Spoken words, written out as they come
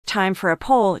time for a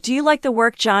poll. Do you like the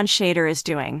work John Schneider is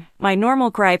doing? My normal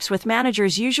gripes with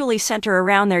managers usually center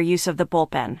around their use of the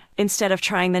bullpen. Instead of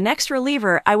trying the next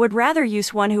reliever, I would rather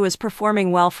use one who is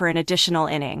performing well for an additional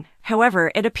inning.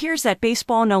 However, it appears that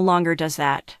baseball no longer does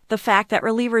that. The fact that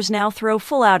relievers now throw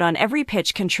full out on every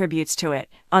pitch contributes to it.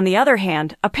 On the other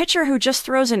hand, a pitcher who just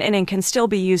throws an inning can still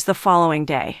be used the following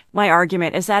day. My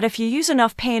argument is that if you use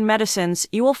enough pain medicines,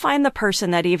 you will find the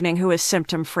person that evening who is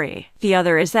symptom-free. The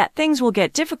other is that things will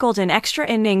get difficult in extra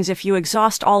innings if you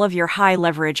exhaust all of your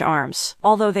high-leverage arms.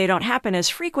 Although they don't happen as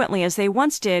frequently as they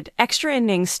once did, extra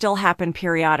innings still happen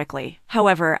periodically.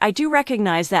 However, I do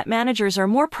recognize that managers are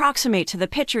more proximate to the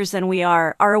pitchers than we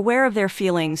are aware of their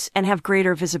feelings, and have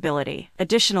greater visibility.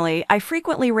 Additionally, I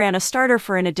frequently ran a starter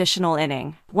for an additional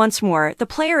inning. Once more, the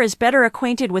player is better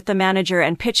acquainted with the manager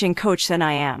and pitching coach than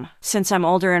I am. Since I'm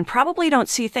older and probably don't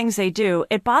see things they do,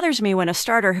 it bothers me when a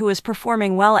starter who is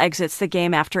performing well exits the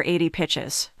game after 80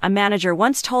 pitches. A manager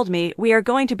once told me, "We are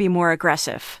going to be more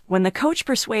aggressive." When the coach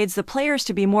persuades the players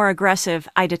to be more aggressive,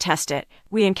 I detest it.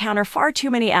 We encounter far too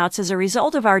many outs as a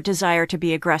result of our desire to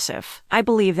be aggressive. I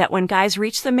believe that when guys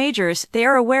reach the majors, they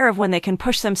are aware of when they can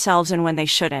push themselves and when they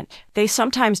shouldn't. They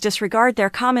sometimes disregard their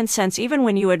common sense even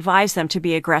when you advise them to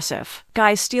be aggressive.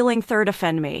 Guys stealing third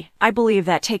offend me. I believe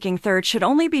that taking third should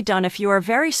only be done if you are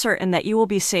very certain that you will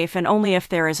be safe and only if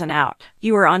there is an out.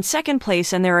 You are on second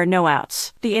place and there are no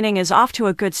outs. The inning is off to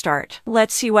a good start.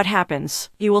 Let's see what happens.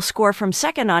 You will score from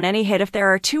second on any hit if there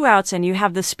are 2 outs and you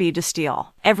have the speed to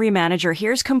steal. Every manager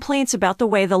hears complaints about the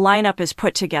way the lineup is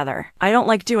put together. I don't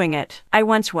like doing it. I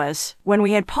once was. When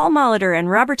we had Paul Molitor and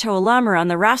Roberto Alomar on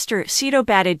the roster, Cito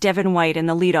batted Devin White in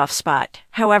the leadoff spot.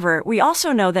 However, we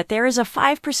also know that there is a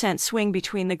 5% swing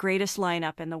between the greatest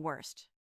lineup and the worst.